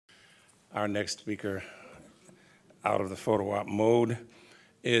Our next speaker, out of the photo op mode,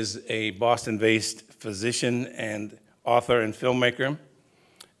 is a Boston-based physician and author and filmmaker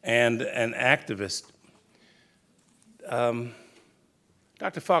and an activist.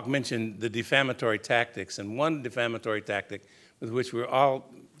 Dr. Falk mentioned the defamatory tactics, and one defamatory tactic with which we're all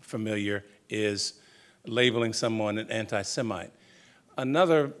familiar is labeling someone an anti-Semite.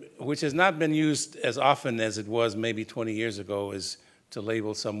 Another, which has not been used as often as it was maybe 20 years ago, is to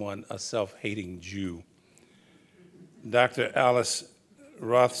label someone a self-hating Jew. Dr. Alice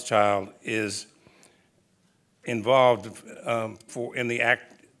Rothchild is involved in the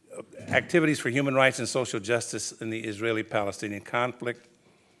activities for human rights and social justice in the Israeli-Palestinian conflict.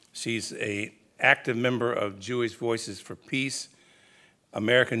 She's an active member of Jewish Voices for Peace,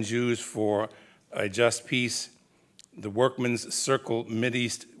 American Jews for a Just Peace, the Workmen's Circle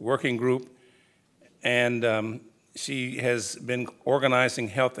Mideast Working Group, and she has been organizing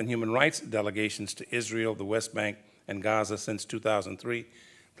health and human rights delegations to Israel, the West Bank, and Gaza since 2003.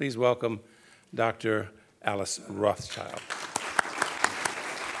 Please welcome Dr. Alice Rothchild.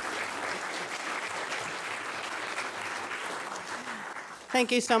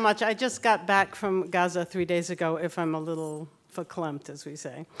 Thank you so much. I just got back from Gaza 3 days ago, if I'm a little verklempt, as we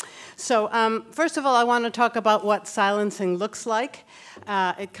say. So first of all, I want to talk about what silencing looks like.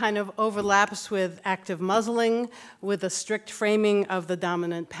 It kind of overlaps with active muzzling, with a strict framing of the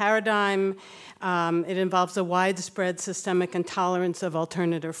dominant paradigm. It involves a widespread systemic intolerance of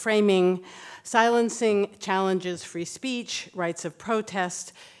alternative framing. Silencing challenges free speech, rights of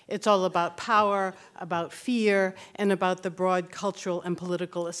protest. It's all about power, about fear, and about the broad cultural and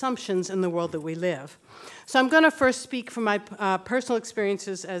political assumptions in the world that we live. So I'm going to first speak from my personal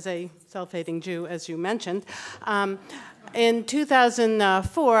experiences as a self-hating Jew, as you mentioned. In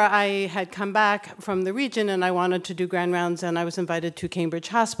 2004, I had come back from the region, and I wanted to do grand rounds, and I was invited to Cambridge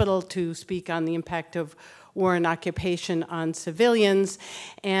Hospital to speak on the impact of war and occupation on civilians.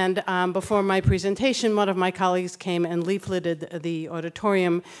 And before my presentation, one of my colleagues came and leafleted the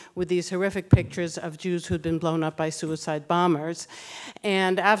auditorium with these horrific pictures of Jews who'd been blown up by suicide bombers.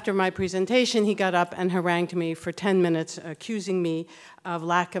 And after my presentation, he got up and harangued me for 10 minutes, accusing me of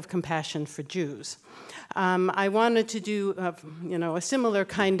lack of compassion for Jews. I wanted to do, a similar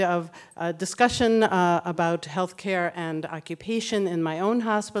kind of discussion about healthcare and occupation in my own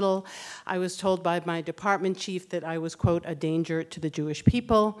hospital. I was told by my department chief that I was, quote, a danger to the Jewish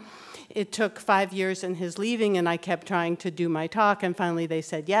people. It took 5 years in his leaving, and I kept trying to do my talk, and finally they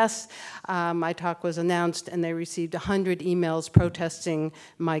said yes. My talk was announced, and they received 100 emails protesting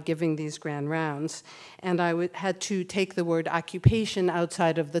my giving these grand rounds. And I had to take the word occupation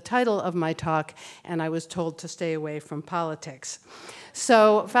outside of the title of my talk, and I was told to stay away from politics.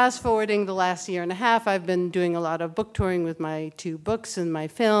 So fast forwarding the last year and a half, I've been doing a lot of book touring with my 2 books and my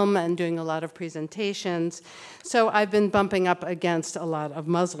film and doing a lot of presentations. So I've been bumping up against a lot of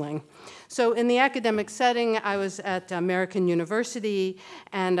muzzling. So in the academic setting, I was at American University,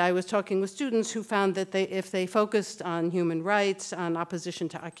 and I was talking with students who found that if they focused on human rights, on opposition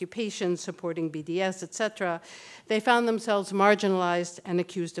to occupation, supporting BDS, etc., they found themselves marginalized and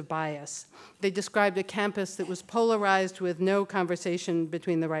accused of bias. They described a campus that was polarized with no conversation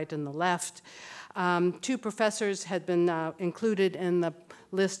between the right and the left. 2 professors had been included in the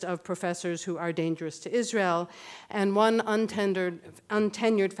list of professors who are dangerous to Israel, and one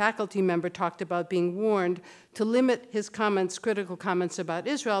untenured faculty member talked about being warned to limit his comments, critical comments about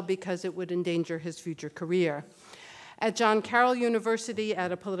Israel, because it would endanger his future career. At John Carroll University,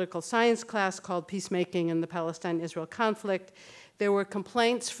 at a political science class called Peacemaking in the Palestine-Israel Conflict, there were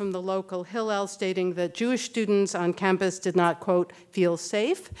complaints from the local Hillel stating that Jewish students on campus did not, quote, feel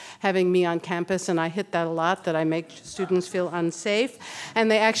safe having me on campus, and I hit that a lot, that I make students feel unsafe.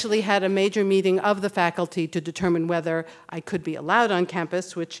 And they actually had a major meeting of the faculty to determine whether I could be allowed on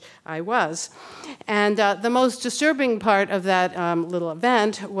campus, which I was. And the most disturbing part of that little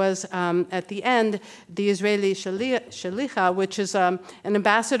event was at the end, the Israeli shalicha, which is an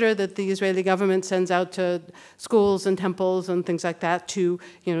ambassador that the Israeli government sends out to schools and temples and things like that to,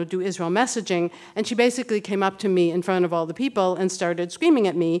 do Israel messaging. And she basically came up to me in front of all the people and started screaming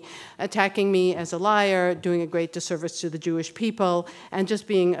at me, attacking me as a liar, doing a great disservice to the Jewish people, and just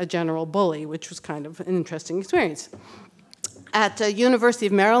being a general bully, which was kind of an interesting experience. At the University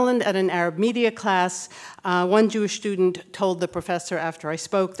of Maryland, at an Arab media class, one Jewish student told the professor after I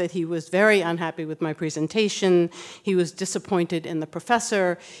spoke that he was very unhappy with my presentation. He was disappointed in the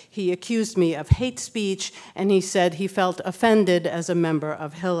professor. He accused me of hate speech, and he said he felt offended as a member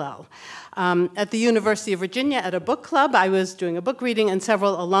of Hillel. At the University of Virginia, at a book club, I was doing a book reading, and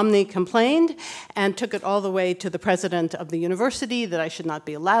several alumni complained and took it all the way to the president of the university that I should not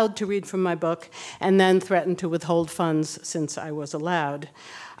be allowed to read from my book, and then threatened to withhold funds since I was allowed.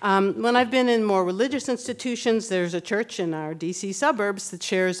 When I've been in more religious institutions, there's a church in our DC suburbs that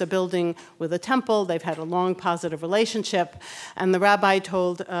shares a building with a temple. They've had a long positive relationship, and the rabbi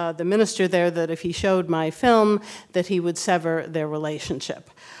told the minister there that if he showed my film, that he would sever their relationship.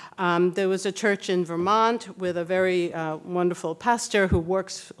 There was a church in Vermont with a very wonderful pastor who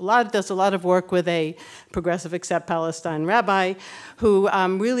does a lot of work with a progressive Accept Palestine rabbi who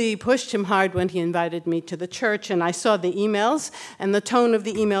really pushed him hard when he invited me to the church. And I saw the emails, and the tone of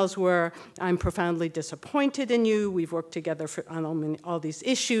the emails were, I'm profoundly disappointed in you. We've worked together on all these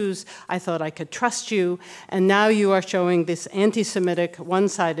issues. I thought I could trust you. And now you are showing this anti-Semitic,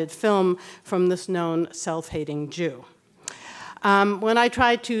 one-sided film from this known self-hating Jew. When I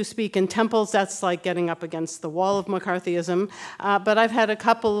try to speak in temples, that's like getting up against the wall of McCarthyism, but I've had a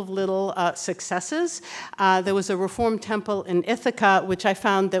couple of little successes. There was a Reformed temple in Ithaca, which I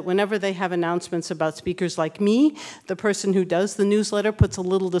found that whenever they have announcements about speakers like me, the person who does the newsletter puts a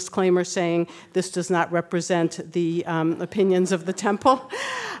little disclaimer saying, this does not represent the opinions of the temple.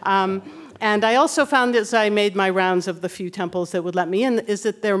 And I also found, as I made my rounds of the few temples that would let me in, is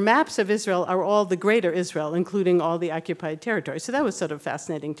that their maps of Israel are all the greater Israel, including all the occupied territory. So that was sort of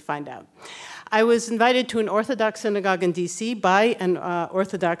fascinating to find out. I was invited to an Orthodox synagogue in DC by an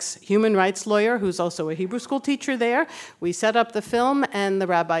Orthodox human rights lawyer who's also a Hebrew school teacher there. We set up the film, and the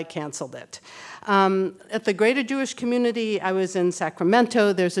rabbi canceled it. At the greater Jewish community, I was in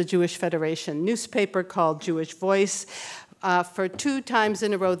Sacramento. There's a Jewish Federation newspaper called Jewish Voice. For 2 times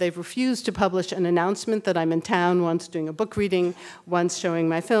in a row, they've refused to publish an announcement that I'm in town, once doing a book reading, once showing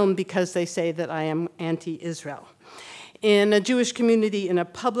my film, because they say that I am anti-Israel. In a Jewish community, in a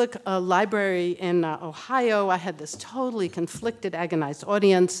public library in Ohio, I had this totally conflicted, agonized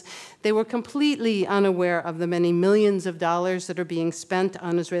audience. They were completely unaware of the many millions of dollars that are being spent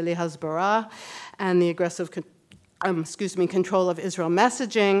on Israeli Hasbara and the aggressive control of Israel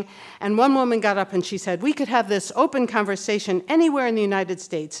messaging. And one woman got up and she said, we could have this open conversation anywhere in the United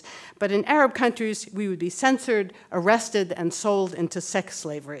States, but in Arab countries, we would be censored, arrested, and sold into sex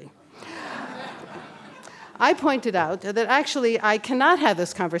slavery. I pointed out that actually I cannot have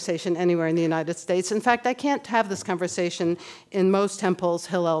this conversation anywhere in the United States. In fact, I can't have this conversation in most temples,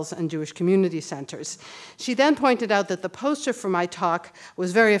 hillels, and Jewish community centers. She then pointed out that the poster for my talk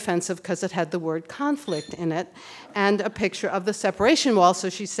was very offensive because it had the word conflict in it and a picture of the separation wall. So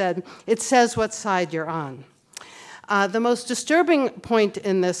she said, it says what side you're on. The most disturbing point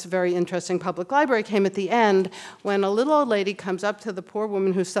in this very interesting public library came at the end when a little old lady comes up to the poor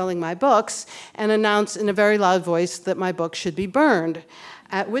woman who's selling my books and announced in a very loud voice that my book should be burned,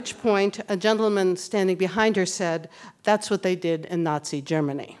 at which point a gentleman standing behind her said, that's what they did in Nazi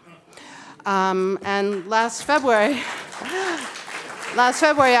Germany. And last February,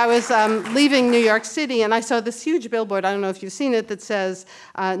 I was leaving New York City, and I saw this huge billboard, I don't know if you've seen it, that says,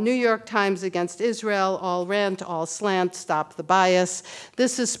 New York Times against Israel, all rant, all slant, stop the bias.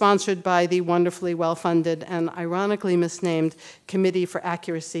 This is sponsored by the wonderfully well-funded and ironically misnamed Committee for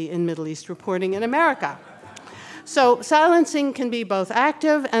Accuracy in Middle East Reporting in America. So silencing can be both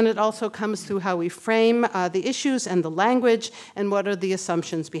active, and it also comes through how we frame the issues and the language, and what are the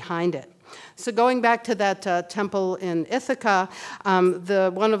assumptions behind it. So going back to that temple in Ithaca,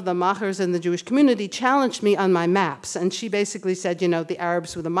 one of the machers in the Jewish community challenged me on my maps. And she basically said, you know, the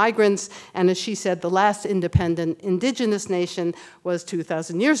Arabs were the migrants. And as she said, the last independent indigenous nation was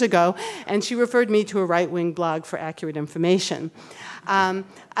 2,000 years ago. And she referred me to a right-wing blog for accurate information.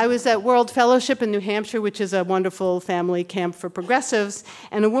 I was at World Fellowship in New Hampshire, which is a wonderful family camp for progressives,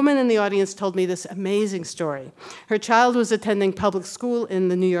 and a woman in the audience told me this amazing story. Her child was attending public school in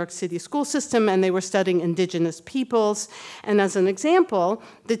the New York City school system, and they were studying indigenous peoples. And as an example,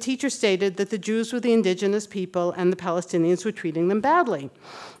 the teacher stated that the Jews were the indigenous people and the Palestinians were treating them badly.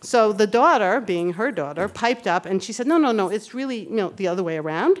 So the daughter, being her daughter, piped up and she said, no, no, no, it's really, you know, the other way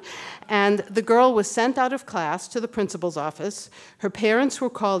around. And the girl was sent out of class to the principal's office. Her parents were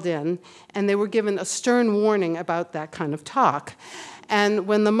called in, and they were given a stern warning about that kind of talk. And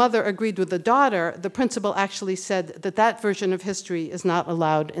when the mother agreed with the daughter, the principal actually said that that version of history is not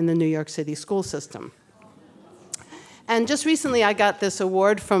allowed in the New York City school system. And just recently, I got this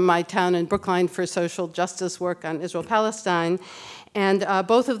award from my town in Brookline for social justice work on Israel-Palestine. And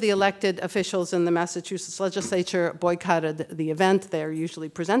both of the elected officials in the Massachusetts legislature boycotted the event. They're usually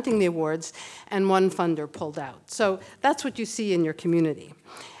presenting the awards, and one funder pulled out. So that's what you see in your community.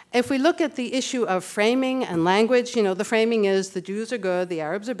 If we look at the issue of framing and language, you know, the framing is the Jews are good, the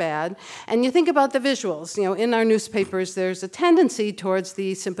Arabs are bad, and you think about the visuals. You know, in our newspapers, there's a tendency towards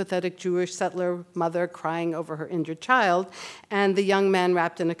the sympathetic Jewish settler mother crying over her injured child, and the young man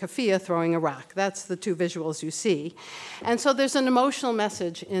wrapped in a keffiyeh throwing a rock. That's the two visuals you see. And so there's an emotional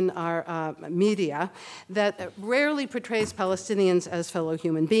message in our media that rarely portrays Palestinians as fellow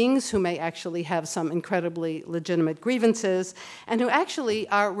human beings who may actually have some incredibly legitimate grievances, and who actually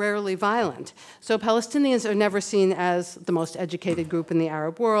are rarely violent. So Palestinians are never seen as the most educated group in the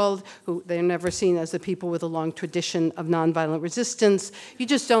Arab world, they're never seen as the people with a long tradition of nonviolent resistance. You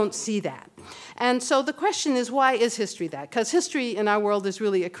just don't see that. And so the question is, why is history that? Because history in our world is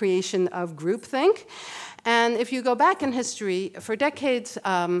really a creation of groupthink. And if you go back in history, for decades,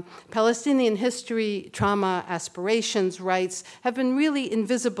 Palestinian history, trauma, aspirations, rights have been really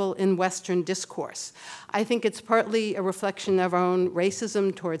invisible in Western discourse. I think it's partly a reflection of our own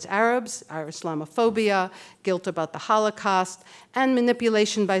racism towards Arabs, our Islamophobia, guilt about the Holocaust, and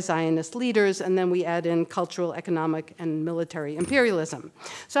manipulation by Zionist leaders, and then we add in cultural, economic, and military imperialism.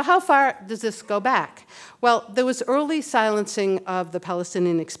 So how far does this go back? Well, there was early silencing of the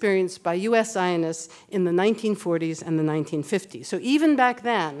Palestinian experience by US Zionists in the 1940s and the 1950s. So even back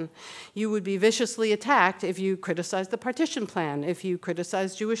then, you would be viciously attacked if you criticized the partition plan, if you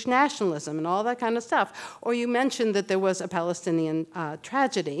criticized Jewish nationalism and all that kind of stuff, or you mentioned that there was a Palestinian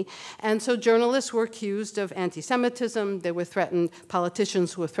tragedy. And so journalists were accused of anti-Semitism. They were threatened,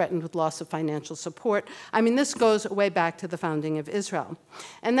 politicians were threatened with loss of financial support. I mean, this goes way back to the founding of Israel.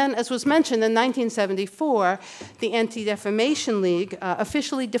 And then, as was mentioned, in 1974, the Anti-Defamation League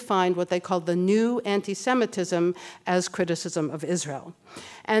officially defined what they called the new anti-Semitism as criticism of Israel.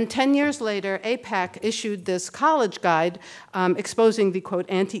 And 10 years later, AIPAC issued this college guide exposing the, quote,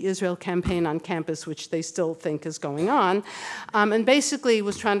 anti-Israel campaign on campus, which they still think is going on, and basically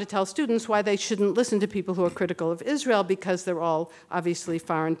was trying to tell students why they shouldn't listen to people who are critical of Israel because they're all obviously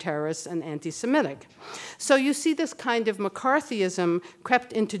foreign terrorists and anti-Semitic. So you see this kind of McCarthyism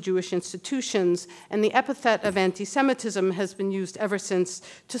crept into Jewish institutions, and the epithet of anti-Semitism has been used ever since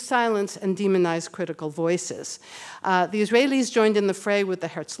to silence and demonize critical voices. The Israelis joined in the fray with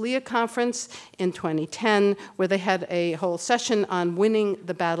the Herzliya Conference in 2010, where they had a whole session on winning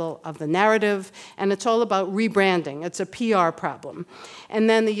the battle of the narrative, and it's all about rebranding. It's a PR problem. And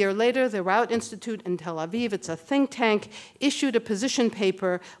then a year later, the Rout Institute in Tel Aviv, it's a think tank, issued a position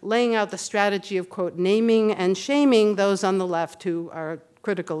paper laying out the strategy of, quote, naming and shaming those on the left who are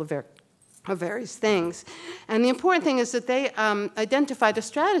critical of various things. And the important thing is that they identified a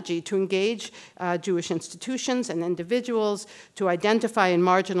strategy to engage Jewish institutions and individuals, to identify and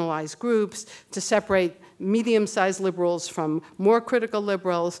marginalize groups, to separate medium-sized liberals from more critical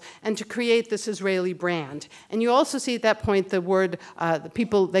liberals, and to create this Israeli brand. And you also see at that point the word,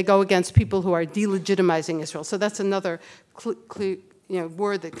 they go against people who are delegitimizing Israel. So that's another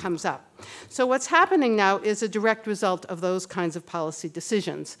word that comes up. So what's happening now is a direct result of those kinds of policy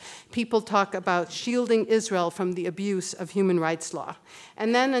decisions. People talk about shielding Israel from the abuse of human rights law.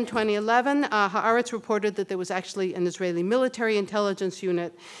 And then in 2011, Haaretz reported that there was actually an Israeli military intelligence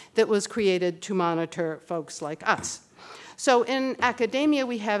unit that was created to monitor folks like us. So in academia,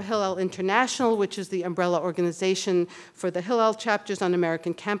 we have Hillel International, which is the umbrella organization for the Hillel chapters on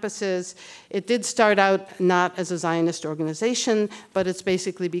American campuses. It did start out not as a Zionist organization, but it's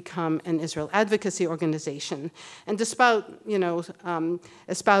basically become an Israel advocacy organization. And despite,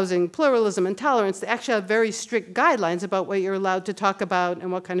 espousing pluralism and tolerance, they actually have very strict guidelines about what you're allowed to talk about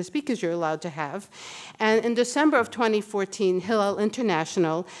and what kind of speakers you're allowed to have. And in December of 2014, Hillel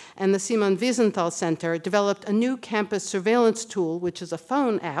International and the Simon Wiesenthal Center developed a new campus surveillance tool, which is a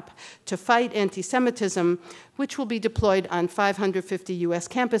phone app, to fight anti-Semitism, which will be deployed on 550 US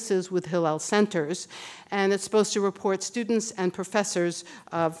campuses with Hillel centers. And it's supposed to report students and professors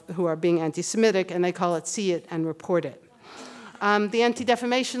who are being anti-Semitic, and they call it See It and Report It. The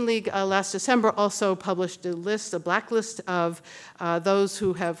Anti-Defamation League last December also published a blacklist of those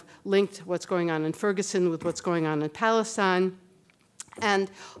who have linked what's going on in Ferguson with what's going on in Palestine.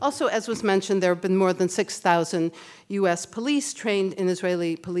 And also, as was mentioned, there have been more than 6,000 US police trained in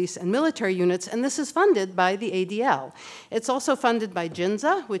Israeli police and military units, and this is funded by the ADL. It's also funded by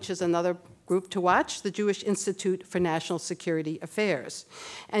JINZA, which is another group to watch, the Jewish Institute for National Security Affairs.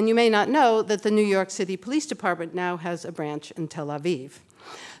 And you may not know that the New York City Police Department now has a branch in Tel Aviv.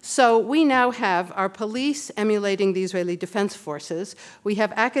 So we now have our police emulating the Israeli Defense Forces. We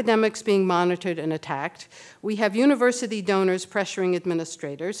have academics being monitored and attacked. We have university donors pressuring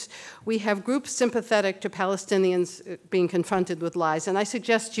administrators. We have groups sympathetic to Palestinians being confronted with lies. And I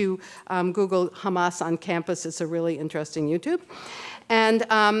suggest you Google Hamas on campus. It's a really interesting YouTube. And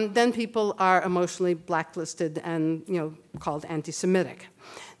then people are emotionally blacklisted and called anti-Semitic.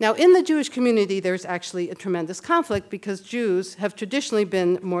 Now, in the Jewish community, there's actually a tremendous conflict because Jews have traditionally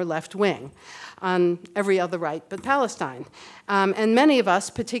been more left-wing on every other right but Palestine. And many of us,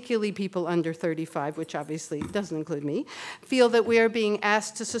 particularly people under 35, which obviously doesn't include me, feel that we are being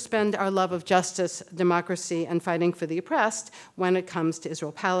asked to suspend our love of justice, democracy, and fighting for the oppressed when it comes to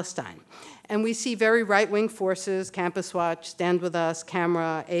Israel-Palestine. And we see very right-wing forces, Campus Watch, Stand With Us,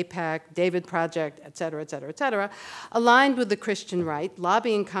 Camera, AIPAC, David Project, et cetera, aligned with the Christian right,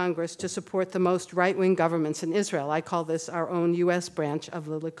 lobbying Congress to support the most right-wing governments in Israel. I call this our own US branch of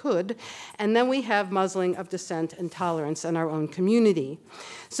the Likud. And then we have muzzling of dissent and tolerance in our own community.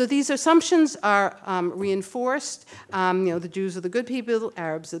 So these assumptions are reinforced. The Jews are the good people,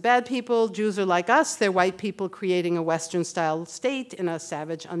 Arabs are the bad people, Jews are like us, they're white people creating a Western-style state in a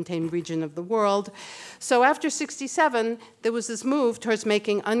savage, untamed region of the world. So after '67, there was this move towards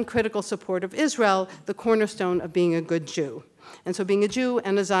making uncritical support of Israel the cornerstone of being a good Jew. And so being a Jew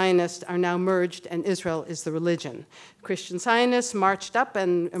and a Zionist are now merged, and Israel is the religion. Christian Zionists marched up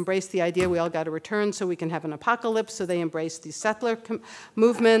and embraced the idea we all got to return so we can have an apocalypse, so they embraced the settler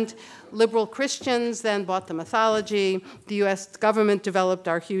movement. Liberal Christians then bought the mythology. The US government developed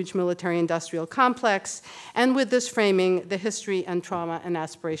our huge military-industrial complex. And with this framing, the history and trauma and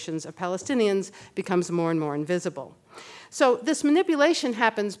aspirations of Palestinians becomes more and more invisible. So this manipulation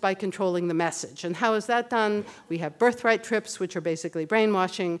happens by controlling the message. And how is that done? We have birthright trips, which are basically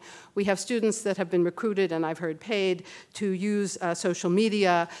brainwashing. We have students that have been recruited, and I've heard paid, to use social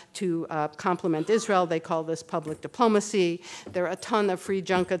media to compliment Israel. They call this public diplomacy. There are a ton of free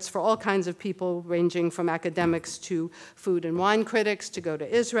junkets for all kinds of people, ranging from academics to food and wine critics, to go to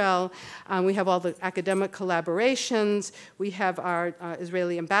Israel. We have all the academic collaborations. We have our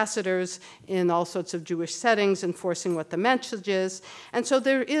Israeli ambassadors in all sorts of Jewish settings enforcing what the message is. And so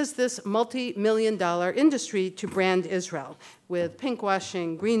there is this multi-million-dollar industry to brand Israel with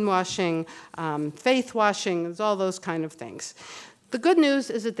pinkwashing, greenwashing, faith-washing, there's all those kind of things. The good news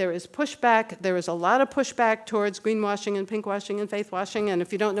is that there is pushback. There is a lot of pushback towards greenwashing and pinkwashing and faith-washing, and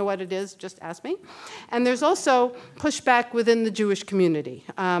if you don't know what it is, just ask me. And there's also pushback within the Jewish community.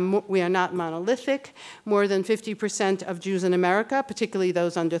 We are not monolithic. More than 50% of Jews in America, particularly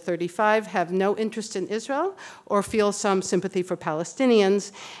those under 35, have no interest in Israel or feel some sympathy for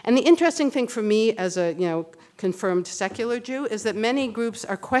Palestinians. And the interesting thing for me as a confirmed secular Jew is that many groups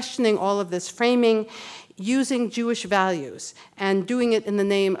are questioning all of this framing using Jewish values and doing it in the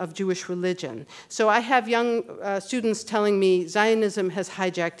name of Jewish religion. So I have young students telling me Zionism has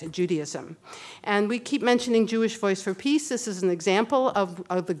hijacked Judaism. And we keep mentioning Jewish Voice for Peace. This is an example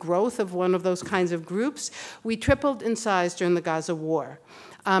of the growth of one of those kinds of groups. We tripled in size during the Gaza war.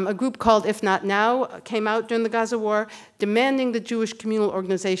 A group called If Not Now came out during the Gaza war, demanding that Jewish communal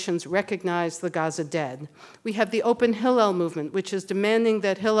organizations recognize the Gaza dead. We have the Open Hillel movement, which is demanding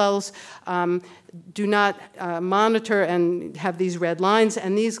that Hillels do not monitor and have these red lines,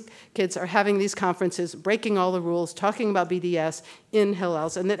 and these kids are having these conferences, breaking all the rules, talking about BDS in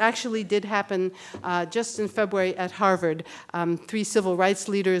Hillels. And it actually did happen just in February at Harvard. 3 civil rights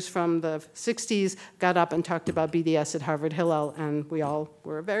leaders from the 60s got up and talked about BDS at Harvard Hillel, and we all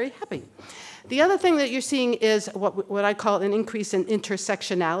were very happy. The other thing that you're seeing is what I call an increase in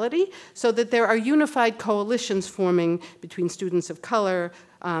intersectionality, so that there are unified coalitions forming between students of color,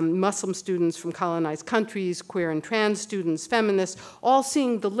 Muslim students from colonized countries, queer and trans students, feminists, all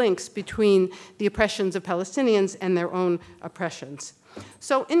seeing the links between the oppressions of Palestinians and their own oppressions.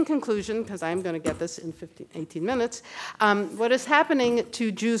 So in conclusion, because I'm going to get this in 18 minutes, what is happening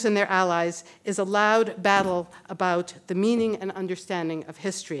to Jews and their allies is a loud battle about the meaning and understanding of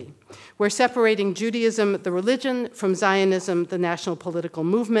history. We're separating Judaism, the religion, from Zionism, the national political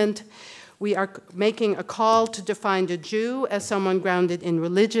movement. We are making a call to define a Jew as someone grounded in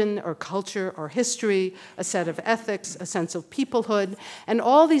religion or culture or history, a set of ethics, a sense of peoplehood, and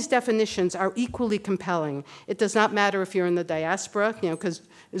all these definitions are equally compelling. It does not matter if you're in the diaspora, because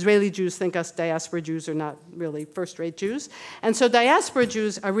Israeli Jews think us diaspora Jews are not really first-rate Jews. And so diaspora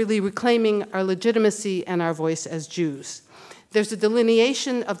Jews are really reclaiming our legitimacy and our voice as Jews. There's a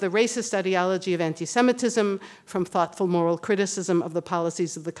delineation of the racist ideology of anti-Semitism from thoughtful moral criticism of the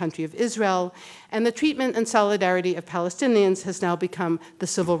policies of the country of Israel, and the treatment and solidarity of Palestinians has now become the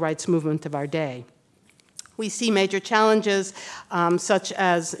civil rights movement of our day. We see major challenges such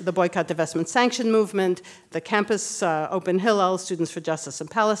as the boycott, divestment, sanction movement, the campus open Hillel, Students for Justice in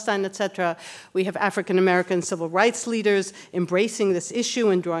Palestine, etc. We have African American civil rights leaders embracing this issue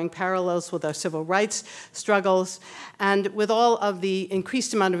and drawing parallels with our civil rights struggles. And with all of the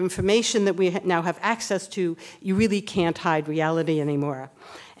increased amount of information that we now have access to, you really can't hide reality anymore.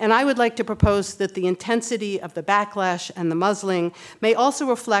 And I would like to propose that the intensity of the backlash and the muzzling may also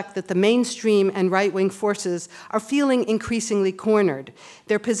reflect that the mainstream and right-wing forces are feeling increasingly cornered.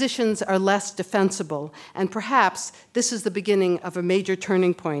 Their positions are less defensible, and perhaps this is the beginning of a major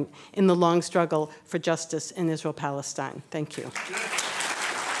turning point in the long struggle for justice in Israel-Palestine. Thank you.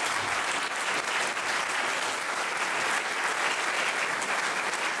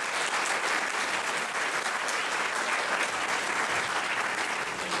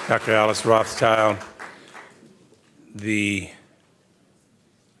 Dr. Alice Rothchild, the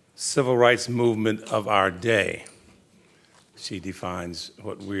civil rights movement of our day, she defines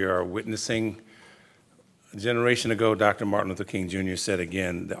what we are witnessing. A generation ago, Dr. Martin Luther King Jr. said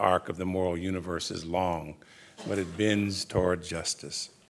again, the arc of the moral universe is long, but it bends toward justice.